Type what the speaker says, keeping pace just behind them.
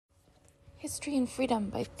History and Freedom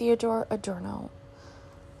by Theodor Adorno.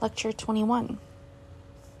 Lecture 21.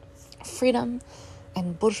 Freedom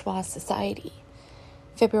and Bourgeois Society,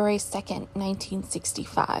 February 2nd,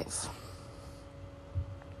 1965.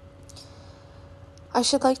 I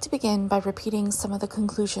should like to begin by repeating some of the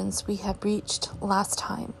conclusions we have reached last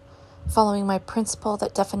time, following my principle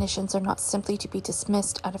that definitions are not simply to be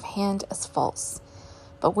dismissed out of hand as false,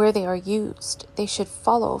 but where they are used, they should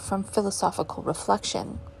follow from philosophical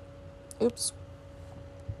reflection.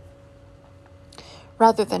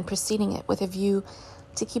 Rather than preceding it with a view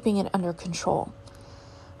to keeping it under control.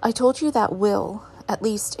 I told you that will, at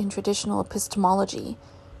least in traditional epistemology,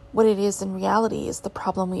 what it is in reality is the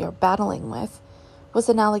problem we are battling with, was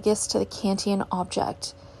analogous to the Kantian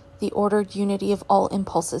object, the ordered unity of all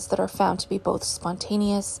impulses that are found to be both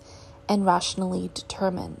spontaneous and rationally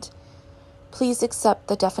determined. Please accept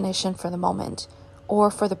the definition for the moment,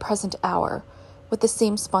 or for the present hour, with the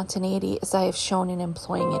same spontaneity as I have shown in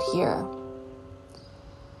employing it here.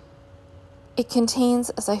 It contains,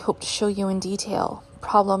 as I hope to show you in detail,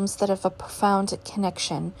 problems that have a profound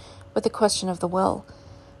connection with the question of the will,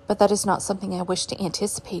 but that is not something I wish to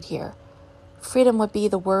anticipate here. Freedom would be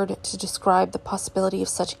the word to describe the possibility of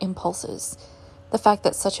such impulses, the fact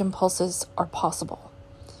that such impulses are possible.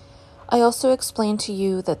 I also explained to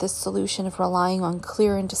you that this solution of relying on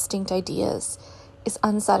clear and distinct ideas is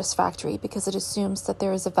unsatisfactory because it assumes that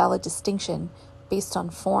there is a valid distinction based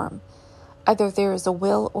on form. Either there is a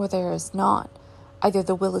will or there is not. Either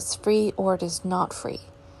the will is free or it is not free.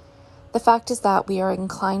 The fact is that we are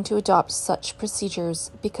inclined to adopt such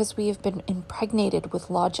procedures because we have been impregnated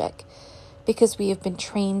with logic, because we have been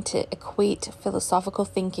trained to equate philosophical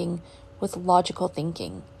thinking with logical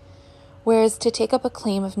thinking. Whereas to take up a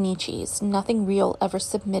claim of Nietzsche's, nothing real ever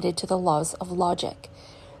submitted to the laws of logic,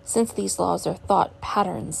 since these laws are thought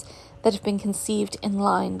patterns that have been conceived in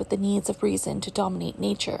line with the needs of reason to dominate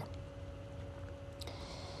nature.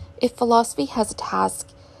 If philosophy has a task,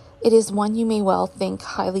 it is one you may well think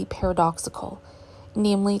highly paradoxical,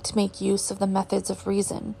 namely to make use of the methods of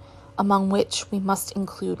reason, among which we must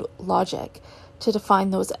include logic, to define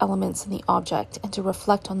those elements in the object and to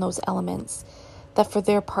reflect on those elements that for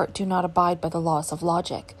their part do not abide by the laws of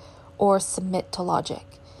logic, or submit to logic.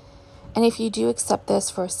 And if you do accept this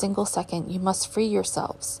for a single second, you must free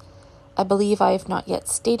yourselves. I believe I have not yet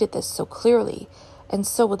stated this so clearly, and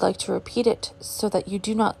so would like to repeat it so that you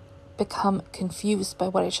do not become confused by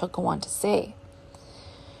what I shall go on to say.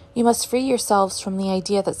 You must free yourselves from the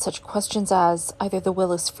idea that such questions as either the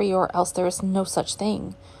will is free or else there is no such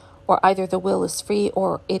thing, or either the will is free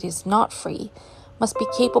or it is not free, must be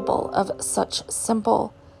capable of such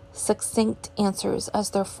simple, succinct answers as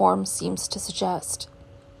their form seems to suggest.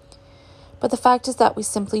 But the fact is that we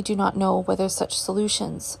simply do not know whether such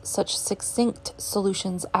solutions, such succinct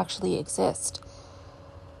solutions, actually exist.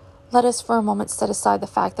 Let us for a moment set aside the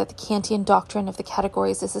fact that the Kantian doctrine of the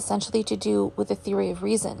categories is essentially to do with the theory of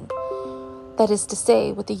reason, that is to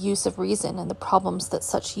say, with the use of reason and the problems that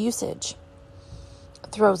such usage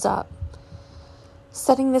throws up.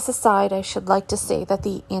 Setting this aside, I should like to say that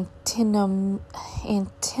the antinomian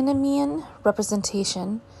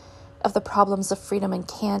representation of the problems of freedom in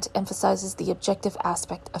Kant emphasizes the objective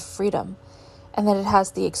aspect of freedom, and that it has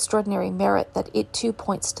the extraordinary merit that it too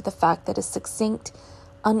points to the fact that a succinct,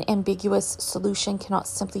 unambiguous solution cannot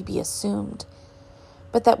simply be assumed,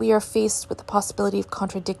 but that we are faced with the possibility of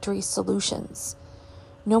contradictory solutions,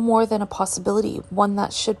 no more than a possibility, one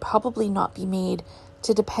that should probably not be made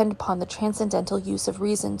to depend upon the transcendental use of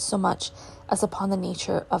reason so much as upon the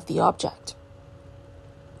nature of the object.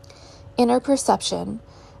 Inner perception,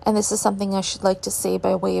 and this is something I should like to say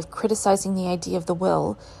by way of criticizing the idea of the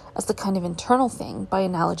will as the kind of internal thing by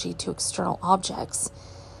analogy to external objects.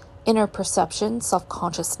 Inner perception,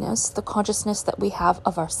 self-consciousness, the consciousness that we have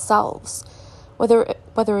of ourselves, whether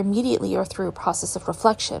immediately or through a process of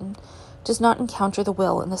reflection, does not encounter the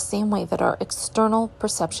will in the same way that our external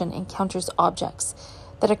perception encounters objects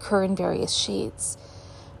that occur in various shades,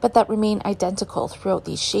 but that remain identical throughout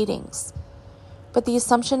these shadings. But the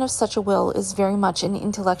assumption of such a will is very much an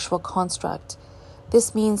intellectual construct.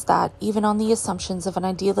 This means that, even on the assumptions of an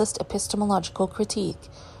idealist epistemological critique,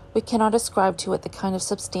 we cannot ascribe to it the kind of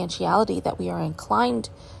substantiality that we are inclined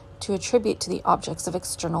to attribute to the objects of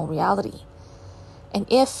external reality. And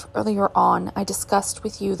if, earlier on, I discussed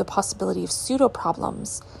with you the possibility of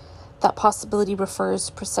pseudo-problems, that possibility refers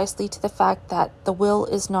precisely to the fact that the will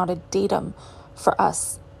is not a datum for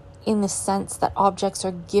us in the sense that objects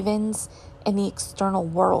are givens in the external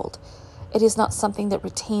world. It is not something that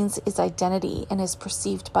retains its identity and is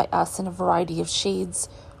perceived by us in a variety of shades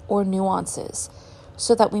or nuances,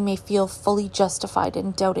 so that we may feel fully justified in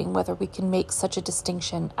doubting whether we can make such a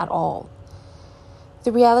distinction at all.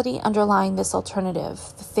 The reality underlying this alternative,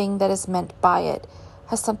 the thing that is meant by it,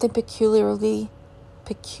 has something peculiarly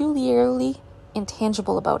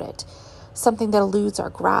intangible about it, something that eludes our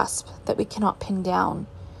grasp, that we cannot pin down.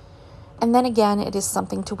 And then again, it is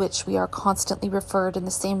something to which we are constantly referred in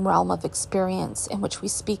the same realm of experience in which we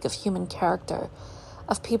speak of human character,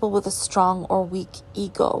 of people with a strong or weak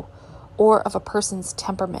ego, or of a person's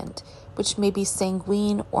temperament, which may be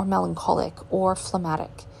sanguine or melancholic or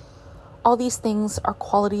phlegmatic. All these things are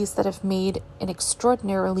qualities that have made an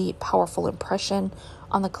extraordinarily powerful impression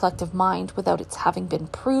on the collective mind without its having been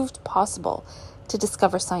proved possible to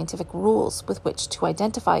discover scientific rules with which to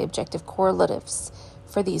identify objective correlatives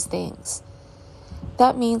for these things.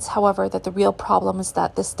 That means, however, that the real problem is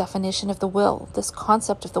that this definition of the will, this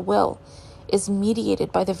concept of the will, is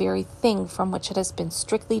mediated by the very thing from which it has been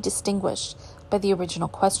strictly distinguished by the original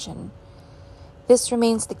question. This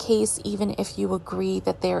remains the case even if you agree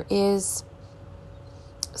that there is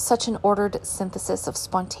such an ordered synthesis of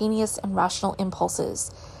spontaneous and rational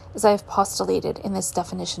impulses as I have postulated in this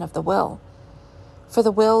definition of the will. For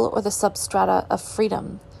the will, or the substrata of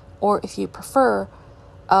freedom, or if you prefer,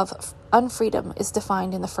 of unfreedom, is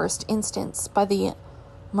defined in the first instance by the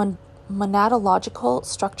monadological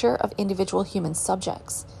structure of individual human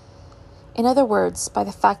subjects. In other words, by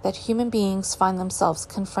the fact that human beings find themselves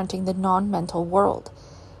confronting the non-mental world,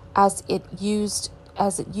 as it used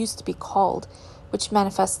to be called, which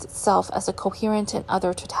manifests itself as a coherent and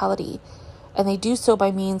other totality, and they do so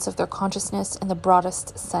by means of their consciousness in the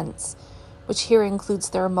broadest sense, which here includes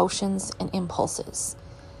their emotions and impulses.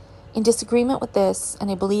 In disagreement with this,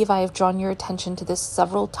 and I believe I have drawn your attention to this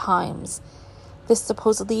several times, this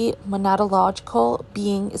supposedly monadological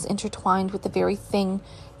being is intertwined with the very thing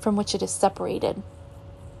from which it is separated,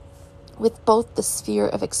 with both the sphere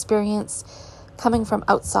of experience coming from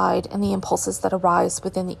outside and the impulses that arise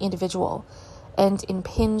within the individual and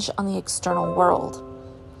impinge on the external world.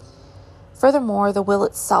 Furthermore, the will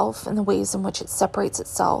itself and the ways in which it separates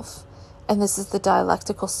itself, and this is the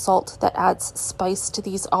dialectical salt that adds spice to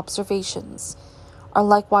these observations, are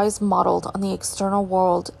likewise modeled on the external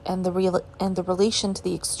world and the relation to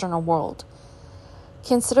the external world.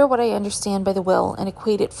 Consider what I understand by the will and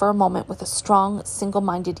equate it for a moment with a strong,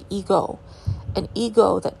 single-minded ego, an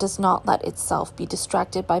ego that does not let itself be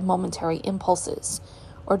distracted by momentary impulses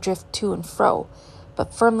or drift to and fro,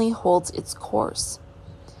 but firmly holds its course.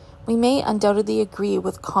 We may undoubtedly agree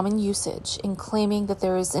with common usage in claiming that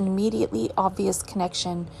there is an immediately obvious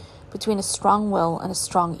connection between a strong will and a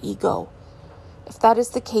strong ego. If that is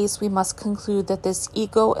the case, we must conclude that this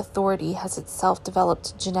ego authority has itself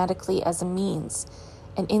developed genetically as a means,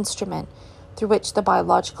 an instrument, through which the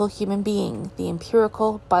biological human being, the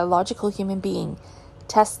empirical biological human being,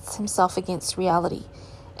 tests himself against reality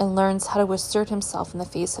and learns how to assert himself in the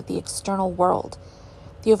face of the external world,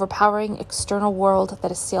 the overpowering external world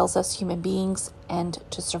that assails us human beings, and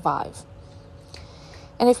to survive.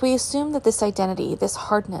 And if we assume that this identity, this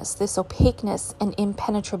hardness, this opaqueness and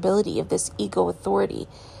impenetrability of this ego authority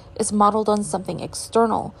is modeled on something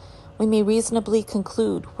external, we may reasonably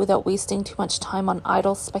conclude, without wasting too much time on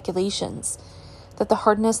idle speculations, that the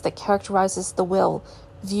hardness that characterizes the will,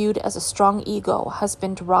 viewed as a strong ego, has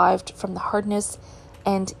been derived from the hardness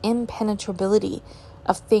and impenetrability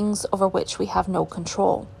of things over which we have no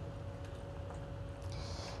control.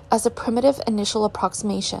 As a primitive initial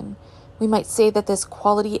approximation, we might say that this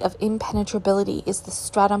quality of impenetrability is the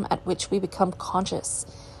stratum at which we become conscious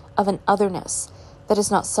of an otherness that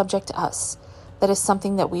is not subject to us, that is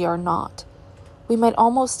something that we are not. We might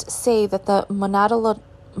almost say that the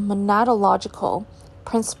monadological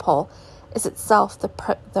principle is itself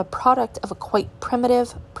the product of a quite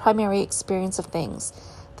primitive primary experience of things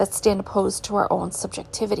that stand opposed to our own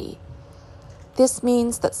subjectivity. This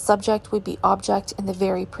means that subject would be object in the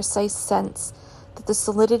very precise sense that the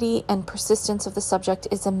solidity and persistence of the subject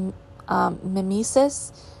is a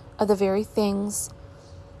mimesis of the very things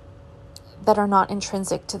that are not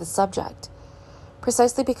intrinsic to the subject.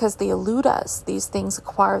 Precisely because they elude us, these things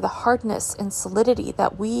acquire the hardness and solidity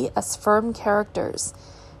that we, as firm characters,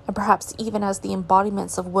 and perhaps even as the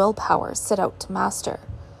embodiments of willpower, set out to master.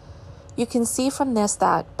 You can see from this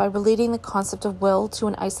that, by relating the concept of will to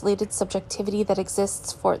an isolated subjectivity that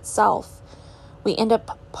exists for itself, we end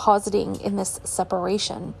up positing in this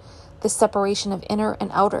separation of inner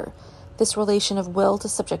and outer, this relation of will to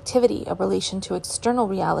subjectivity, a relation to external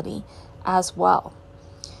reality as well.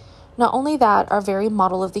 Not only that, our very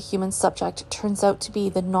model of the human subject turns out to be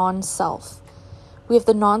the non-self. We have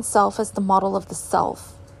the non-self as the model of the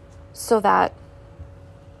self, so that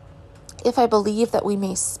If I believe that we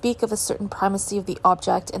may speak of a certain primacy of the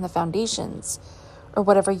object and the foundations, or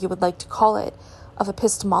whatever you would like to call it, of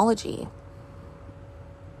epistemology,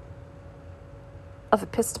 I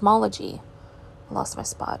lost my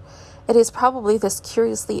spot. It is probably this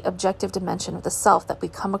curiously objective dimension of the self that we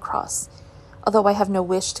come across, although I have no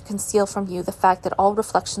wish to conceal from you the fact that all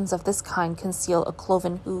reflections of this kind conceal a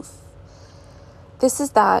cloven hoof. This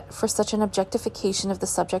is that, for such an objectification of the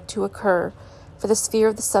subject to occur, for the sphere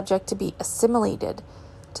of the subject to be assimilated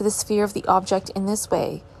to the sphere of the object in this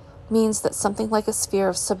way, means that something like a sphere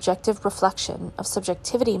of subjective reflection, of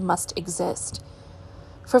subjectivity, must exist.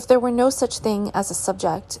 For if there were no such thing as a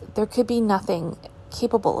subject, there could be nothing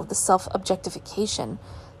capable of the self-objectification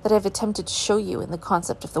that I have attempted to show you in the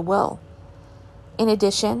concept of the will. In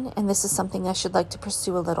addition, and this is something I should like to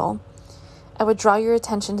pursue a little, I would draw your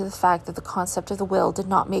attention to the fact that the concept of the will did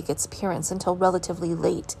not make its appearance until relatively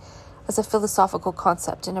late as a philosophical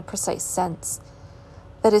concept in a precise sense,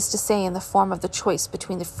 that is to say, in the form of the choice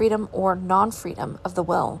between the freedom or non-freedom of the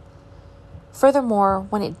will. Furthermore,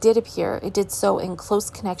 when it did appear, it did so in close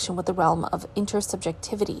connection with the realm of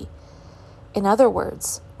intersubjectivity. In other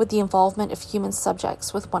words, with the involvement of human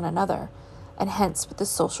subjects with one another, and hence with the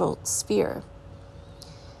social sphere.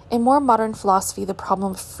 In more modern philosophy, the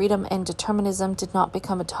problem of freedom and determinism did not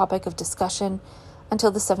become a topic of discussion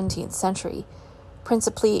until the 17th century,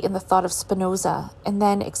 principally in the thought of Spinoza, and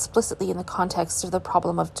then explicitly in the context of the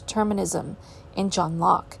problem of determinism in John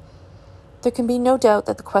Locke. There can be no doubt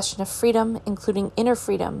that the question of freedom, including inner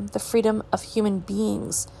freedom, the freedom of human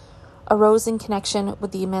beings, arose in connection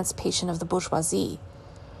with the emancipation of the bourgeoisie.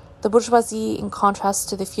 The bourgeoisie, in contrast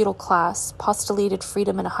to the feudal class, postulated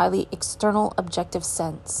freedom in a highly external, objective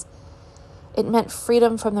sense. It meant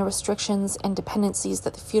freedom from the restrictions and dependencies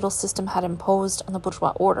that the feudal system had imposed on the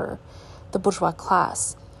bourgeois order, the bourgeois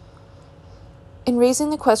class. In raising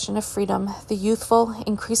the question of freedom, the youthful,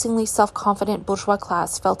 increasingly self-confident bourgeois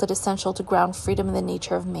class felt it essential to ground freedom in the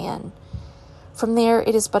nature of man. From there,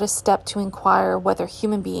 it is but a step to inquire whether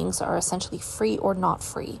human beings are essentially free or not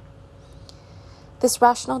free. This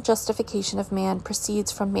rational justification of man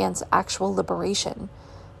proceeds from man's actual liberation,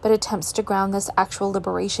 but attempts to ground this actual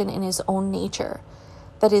liberation in his own nature,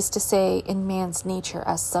 that is to say, in man's nature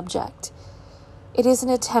as subject. It is an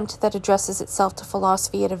attempt that addresses itself to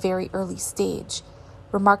philosophy at a very early stage,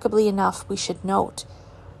 remarkably enough, we should note,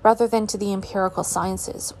 rather than to the empirical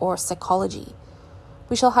sciences or psychology.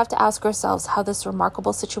 We shall have to ask ourselves how this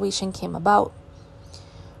remarkable situation came about.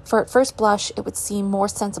 For at first blush, it would seem more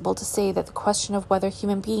sensible to say that the question of whether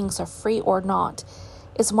human beings are free or not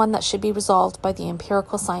is one that should be resolved by the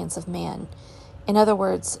empirical science of man, in other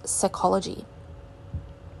words, psychology.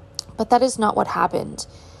 But that is not what happened,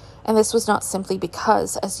 and this was not simply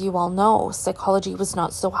because, as you all know, psychology was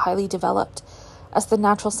not so highly developed as the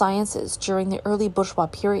natural sciences during the early bourgeois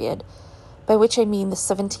period, by which I mean the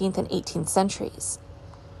 17th and 18th centuries.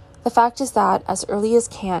 The fact is that, as early as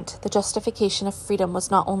Kant, the justification of freedom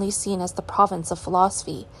was not only seen as the province of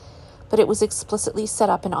philosophy, but it was explicitly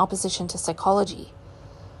set up in opposition to psychology.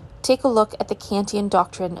 Take a look at the Kantian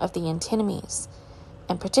doctrine of the antinomies,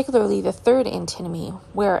 and particularly the third antinomy,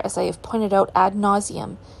 where, as I have pointed out ad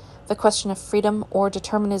nauseum, the question of freedom or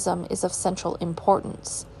determinism is of central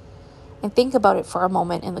importance. And think about it for a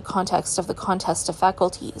moment in the context of the contest of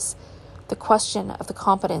faculties, the question of the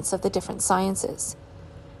competence of the different sciences.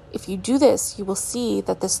 If you do this, you will see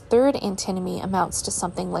that this third antinomy amounts to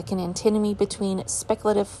something like an antinomy between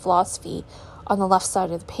speculative philosophy on the left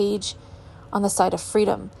side of the page, on the side of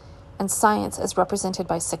freedom, and science as represented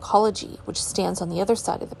by psychology, which stands on the other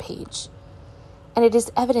side of the page. And it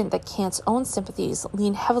is evident that Kant's own sympathies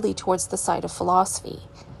lean heavily towards the side of philosophy.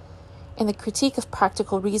 In the Critique of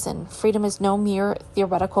Practical Reason, freedom is no mere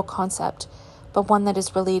theoretical concept, but one that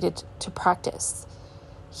is related to practice.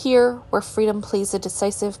 Here, where freedom plays a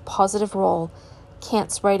decisive, positive role,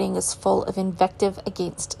 Kant's writing is full of invective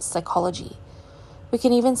against psychology. We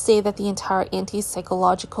can even say that the entire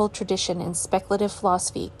anti-psychological tradition in speculative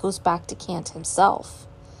philosophy goes back to Kant himself.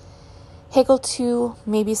 Hegel, too,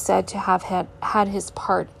 may be said to have had his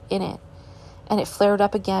part in it, and it flared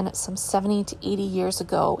up again some 70 to 80 years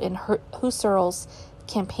ago in Husserl's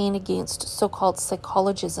campaign against so-called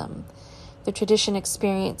psychologism. The tradition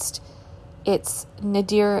experienced its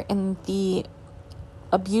nadir in the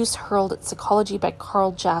abuse hurled at psychology by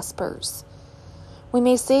Karl Jaspers. We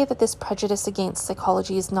may say that this prejudice against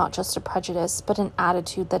psychology is not just a prejudice, but an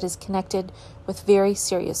attitude that is connected with very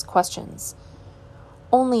serious questions.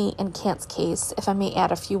 Only in Kant's case, if I may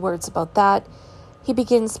add a few words about that, he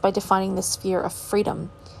begins by defining the sphere of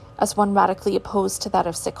freedom as one radically opposed to that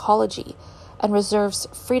of psychology, and reserves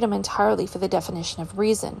freedom entirely for the definition of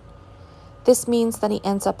reason. This means that he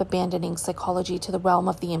ends up abandoning psychology to the realm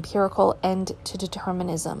of the empirical and to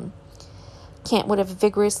determinism. Kant would have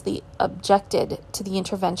vigorously objected to the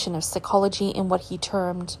intervention of psychology in what he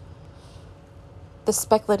termed the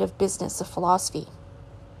speculative business of philosophy.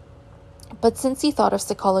 But since he thought of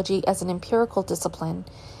psychology as an empirical discipline,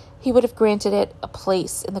 he would have granted it a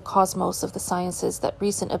place in the cosmos of the sciences that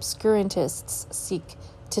recent obscurantists seek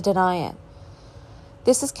to deny it.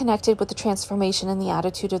 This is connected with the transformation in the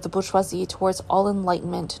attitude of the bourgeoisie towards all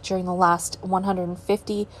enlightenment during the last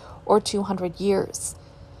 150 or 200 years.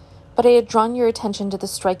 But I had drawn your attention to the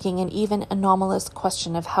striking and even anomalous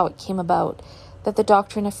question of how it came about that the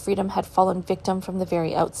doctrine of freedom had fallen victim from the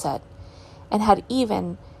very outset, and had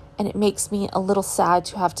even, and it makes me a little sad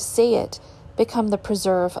to have to say it, become the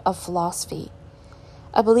preserve of philosophy.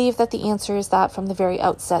 I believe that the answer is that from the very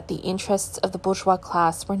outset the interests of the bourgeois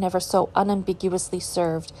class were never so unambiguously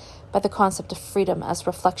served by the concept of freedom as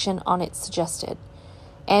reflection on it suggested,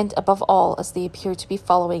 and above all as they appear to be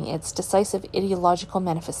following its decisive ideological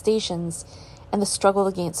manifestations and the struggle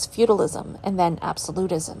against feudalism and then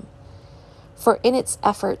absolutism. For in its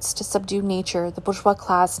efforts to subdue nature, the bourgeois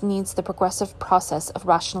class needs the progressive process of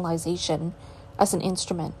rationalization as an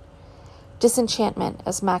instrument. Disenchantment,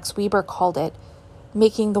 as Max Weber called it,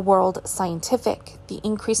 making the world scientific, the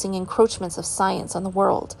increasing encroachments of science on the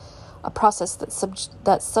world, a process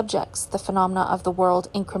that subjects the phenomena of the world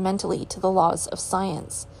incrementally to the laws of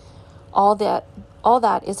science. All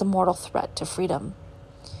that is a mortal threat to freedom.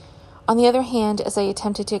 On the other hand, as I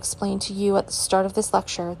attempted to explain to you at the start of this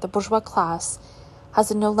lecture, the bourgeois class has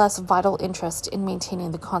a no less vital interest in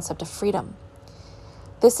maintaining the concept of freedom.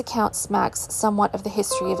 This account smacks somewhat of the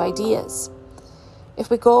history of ideas. If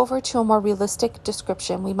we go over to a more realistic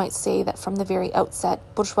description, we might say that from the very outset,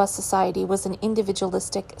 bourgeois society was an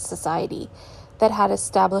individualistic society that had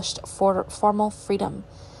established formal freedom,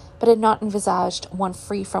 but had not envisaged one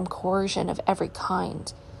free from coercion of every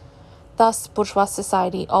kind. Thus, bourgeois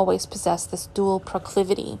society always possessed this dual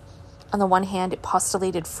proclivity. On the one hand, it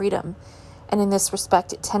postulated freedom, and in this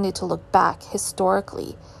respect it tended to look back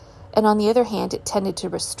historically, and on the other hand, it tended to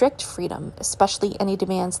restrict freedom, especially any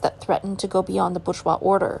demands that threatened to go beyond the bourgeois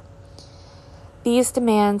order. These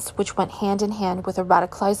demands, which went hand in hand with a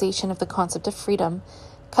radicalization of the concept of freedom,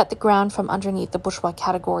 cut the ground from underneath the bourgeois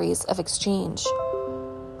categories of exchange,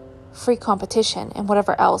 free competition, and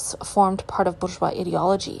whatever else formed part of bourgeois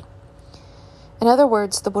ideology. In other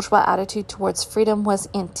words, the bourgeois attitude towards freedom was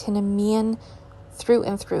antinomian through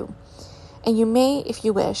and through. And you may, if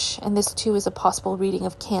you wish, and this too is a possible reading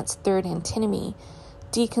of Kant's third antinomy,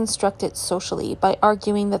 deconstruct it socially by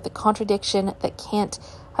arguing that the contradiction that Kant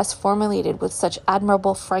has formulated with such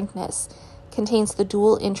admirable frankness contains the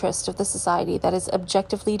dual interest of the society that is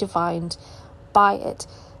objectively defined by it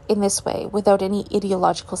in this way, without any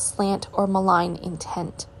ideological slant or malign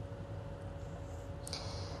intent.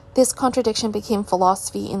 This contradiction became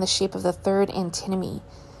philosophy in the shape of the third antinomy.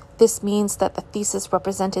 This means that the thesis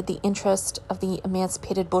represented the interest of the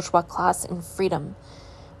emancipated bourgeois class in freedom,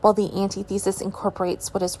 while the antithesis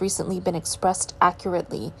incorporates what has recently been expressed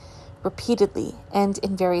accurately, repeatedly, and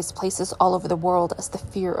in various places all over the world as the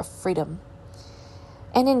fear of freedom.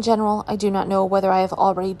 And in general, I do not know whether I have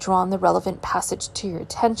already drawn the relevant passage to your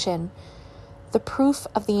attention. The proof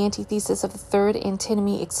of the antithesis of the third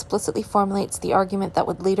antinomy explicitly formulates the argument that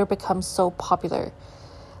would later become so popular.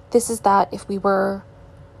 This is that if we were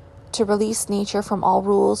to release nature from all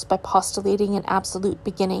rules by postulating an absolute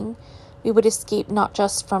beginning, we would escape not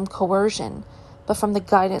just from coercion, but from the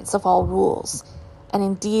guidance of all rules, and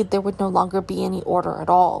indeed there would no longer be any order at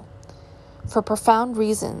all. For profound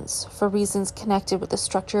reasons, for reasons connected with the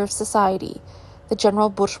structure of society, the general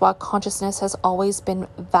bourgeois consciousness has always been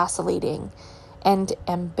vacillating and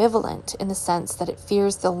ambivalent in the sense that it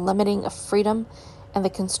fears the limiting of freedom and the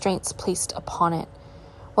constraints placed upon it,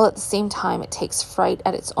 while at the same time it takes fright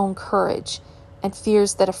at its own courage and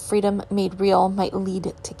fears that a freedom made real might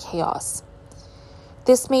lead to chaos.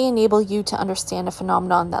 This may enable you to understand a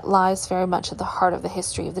phenomenon that lies very much at the heart of the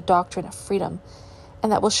history of the doctrine of freedom,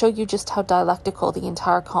 and that will show you just how dialectical the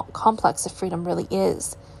entire complex of freedom really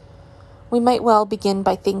is. We might well begin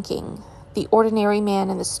by thinking, the ordinary man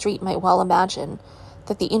in the street might well imagine,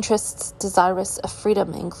 that the interests desirous of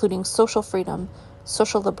freedom, including social freedom,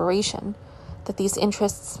 social liberation, that these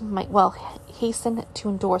interests might well hasten to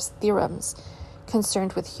endorse theorems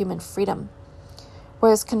concerned with human freedom.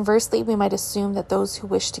 Whereas conversely, we might assume that those who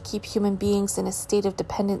wish to keep human beings in a state of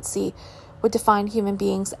dependency would define human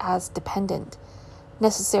beings as dependent,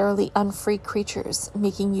 necessarily unfree creatures,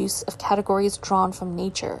 making use of categories drawn from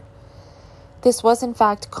nature. This was in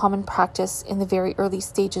fact common practice in the very early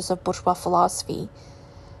stages of bourgeois philosophy,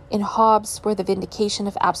 In Hobbes, where the vindication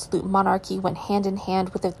of absolute monarchy went hand in hand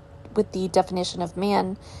with the definition of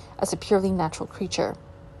man as a purely natural creature.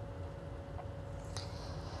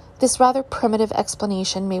 This rather primitive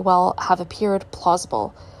explanation may well have appeared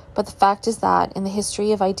plausible, but the fact is that, in the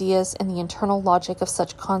history of ideas and the internal logic of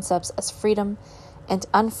such concepts as freedom and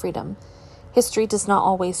unfreedom, history does not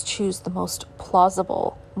always choose the most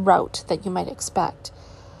plausible route that you might expect.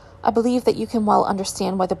 I believe that you can well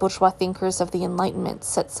understand why the bourgeois thinkers of the Enlightenment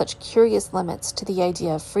set such curious limits to the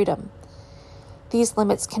idea of freedom. These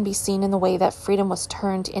limits can be seen in the way that freedom was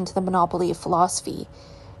turned into the monopoly of philosophy,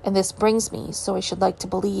 and this brings me, so I should like to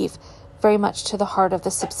believe, very much to the heart of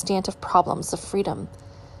the substantive problems of freedom,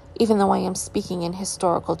 even though I am speaking in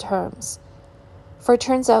historical terms. For it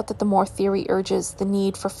turns out that the more theory urges the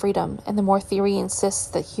need for freedom, and the more theory insists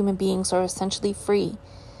that human beings are essentially free,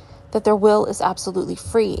 that their will is absolutely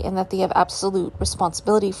free, and that they have absolute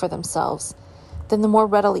responsibility for themselves, then the more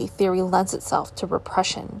readily theory lends itself to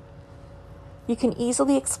repression. You can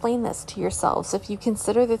easily explain this to yourselves if you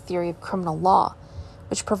consider the theory of criminal law,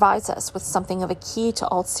 which provides us with something of a key to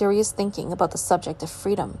all serious thinking about the subject of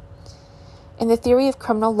freedom. In the theory of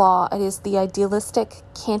criminal law, it is the idealistic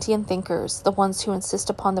Kantian thinkers, the ones who insist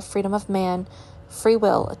upon the freedom of man, free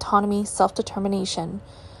will, autonomy, self-determination,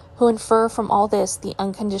 who infer from all this the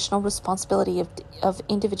unconditional responsibility of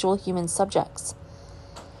individual human subjects.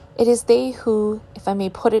 It is they who, if I may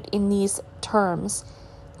put it in these terms,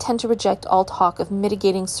 tend to reject all talk of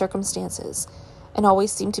mitigating circumstances, and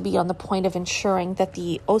always seem to be on the point of ensuring that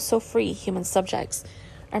the oh-so-free human subjects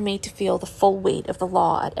are made to feel the full weight of the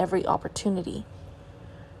law at every opportunity,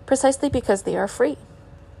 precisely because they are free.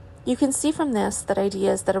 You can see from this that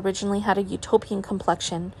ideas that originally had a utopian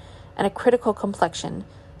complexion and a critical complexion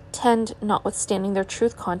tend, notwithstanding their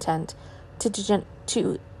truth content, to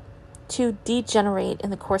degenerate in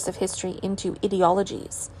the course of history into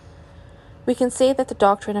ideologies. We can say that the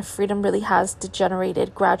doctrine of freedom really has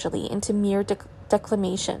degenerated gradually into mere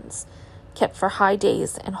declamations, kept for high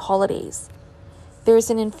days and holidays. There is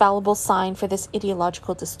an infallible sign for this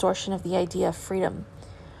ideological distortion of the idea of freedom,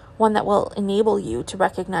 one that will enable you to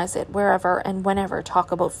recognize it wherever and whenever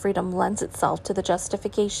talk about freedom lends itself to the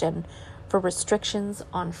justification for restrictions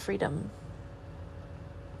on freedom.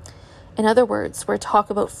 In other words, where talk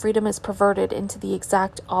about freedom is perverted into the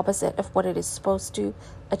exact opposite of what it is supposed to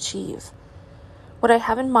achieve. What I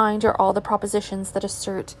have in mind are all the propositions that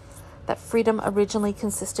assert that freedom originally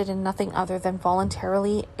consisted in nothing other than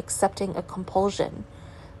voluntarily accepting a compulsion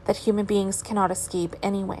that human beings cannot escape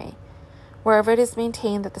anyway. Wherever it is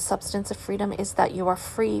maintained that the substance of freedom is that you are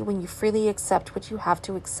free when you freely accept what you have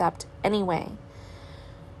to accept anyway,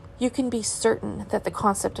 you can be certain that the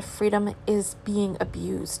concept of freedom is being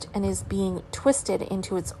abused and is being twisted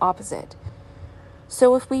into its opposite.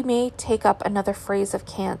 So if we may take up another phrase of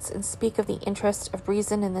Kant's and speak of the interest of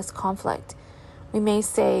reason in this conflict, we may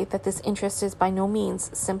say that this interest is by no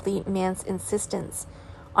means simply man's insistence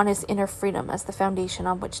on his inner freedom as the foundation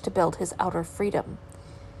on which to build his outer freedom.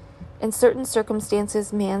 In certain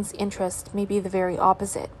circumstances, man's interest may be the very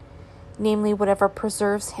opposite, namely whatever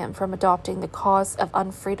preserves him from adopting the cause of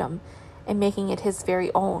unfreedom and making it his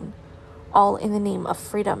very own, all in the name of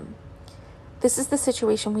freedom. This is the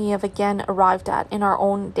situation we have again arrived at in our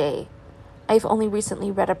own day. I have only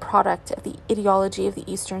recently read a product of the ideology of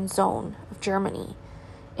the Eastern Zone of Germany,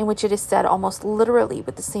 in which it is said almost literally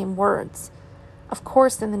with the same words, of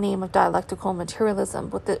course in the name of dialectical materialism,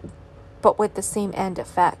 but with the same end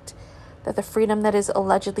effect, that the freedom that is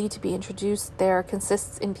allegedly to be introduced there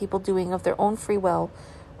consists in people doing of their own free will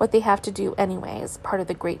what they have to do anyway as part of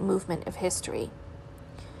the great movement of history.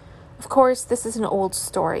 Of course, this is an old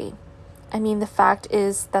story. I mean, the fact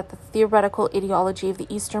is that the theoretical ideology of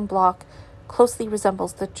the Eastern Bloc closely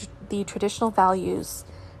resembles the traditional values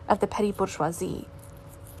of the petty bourgeoisie.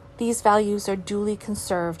 These values are duly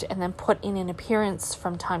conserved and then put in an appearance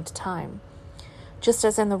from time to time, just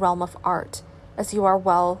as in the realm of art, as you are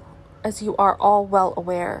all well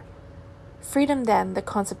aware. Freedom, then, the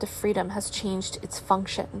concept of freedom, has changed its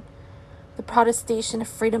function. The protestation of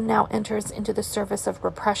freedom now enters into the service of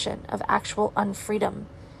repression, of actual unfreedom.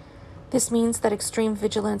 This means that extreme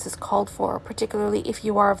vigilance is called for, particularly if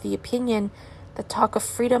you are of the opinion that talk of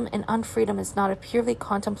freedom and unfreedom is not a purely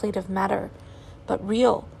contemplative matter, but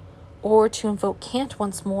real, or to invoke Kant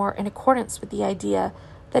once more, in accordance with the idea,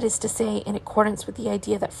 that is to say, in accordance with the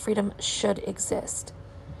idea that freedom should exist.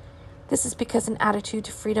 This is because an attitude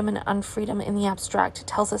to freedom and unfreedom in the abstract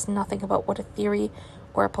tells us nothing about what a theory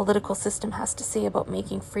or a political system has to say about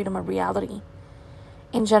making freedom a reality.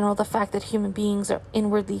 In general, the fact that human beings are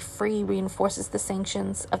inwardly free reinforces the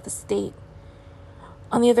sanctions of the state.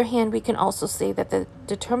 On the other hand, we can also say that the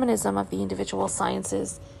determinism of the individual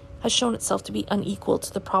sciences has shown itself to be unequal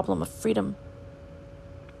to the problem of freedom.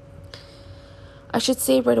 I should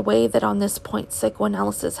say right away that on this point,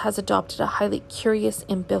 psychoanalysis has adopted a highly curious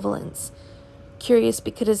ambivalence. Curious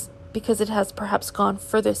because it has perhaps gone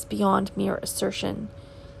furthest beyond mere assertion,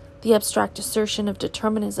 the abstract assertion of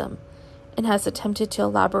determinism, and has attempted to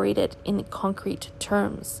elaborate it in concrete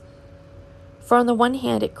terms. For on the one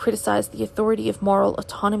hand, it criticized the authority of moral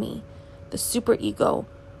autonomy, the superego,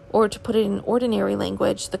 or to put it in ordinary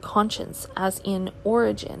language, the conscience, as in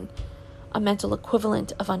Origin, a mental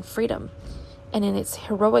equivalent of unfreedom. And in its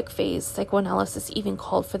heroic phase, psychoanalysis even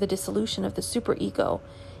called for the dissolution of the superego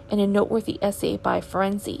in a noteworthy essay by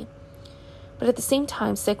Ferenczi. But at the same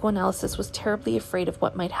time, psychoanalysis was terribly afraid of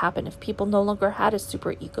what might happen if people no longer had a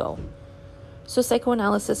superego. So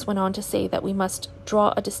psychoanalysis went on to say that we must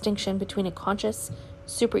draw a distinction between a conscious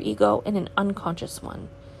superego and an unconscious one.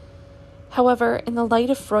 However, in the light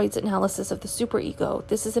of Freud's analysis of the superego,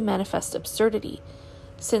 this is a manifest absurdity,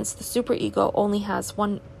 since the superego only has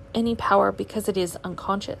any power because it is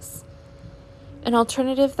unconscious. An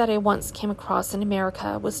alternative that I once came across in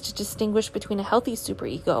America was to distinguish between a healthy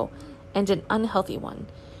superego and an unhealthy one,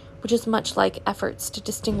 which is much like efforts to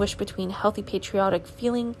distinguish between healthy patriotic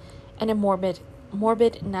feeling and a morbid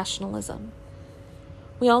nationalism.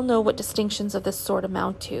 We all know what distinctions of this sort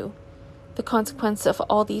amount to. The consequence of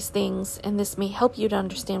all these things, and this may help you to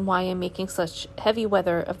understand why I am making such heavy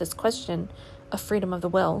weather of this question of freedom of the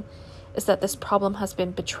will, is that this problem has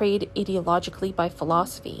been betrayed ideologically by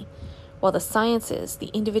philosophy, while the sciences, the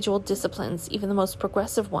individual disciplines, even the most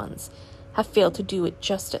progressive ones, have failed to do it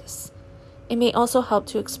justice. It may also help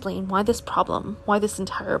to explain why this problem, why this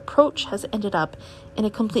entire approach has ended up in a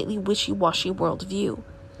completely wishy-washy worldview.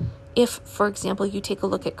 If, for example, you take a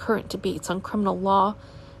look at current debates on criminal law,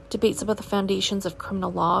 debates about the foundations of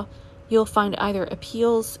criminal law, you'll find either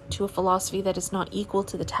appeals to a philosophy that is not equal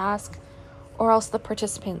to the task, or else the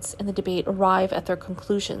participants in the debate arrive at their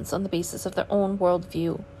conclusions on the basis of their own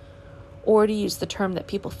worldview, or to use the term that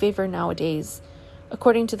people favor nowadays,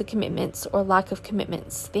 according to the commitments or lack of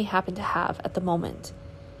commitments they happen to have at the moment.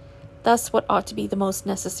 Thus, what ought to be the most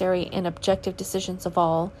necessary and objective decisions of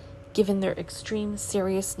all, given their extreme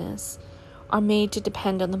seriousness, are made to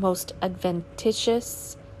depend on the most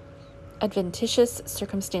adventitious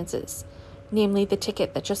circumstances, namely the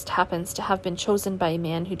ticket that just happens to have been chosen by a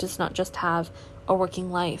man who does not just have a working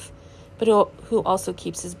life, but who also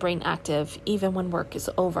keeps his brain active even when work is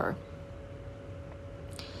over.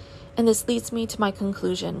 And this leads me to my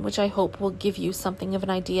conclusion, which I hope will give you something of an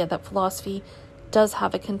idea that philosophy does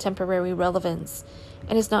have a contemporary relevance,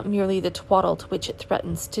 and is not merely the twaddle to which it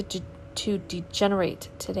threatens to degenerate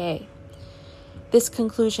today. This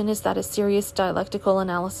conclusion is that a serious dialectical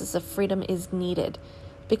analysis of freedom is needed,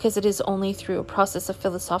 because it is only through a process of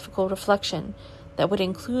philosophical reflection that would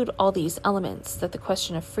include all these elements that the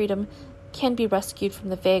question of freedom can be rescued from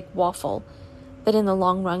the vague waffle that in the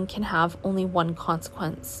long run can have only one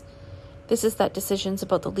consequence. This is that decisions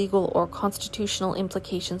about the legal or constitutional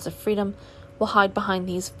implications of freedom will hide behind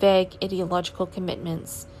these vague ideological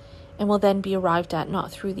commitments, and will then be arrived at not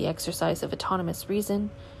through the exercise of autonomous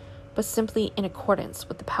reason, but simply in accordance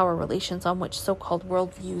with the power relations on which so-called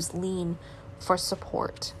worldviews lean for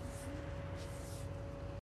support.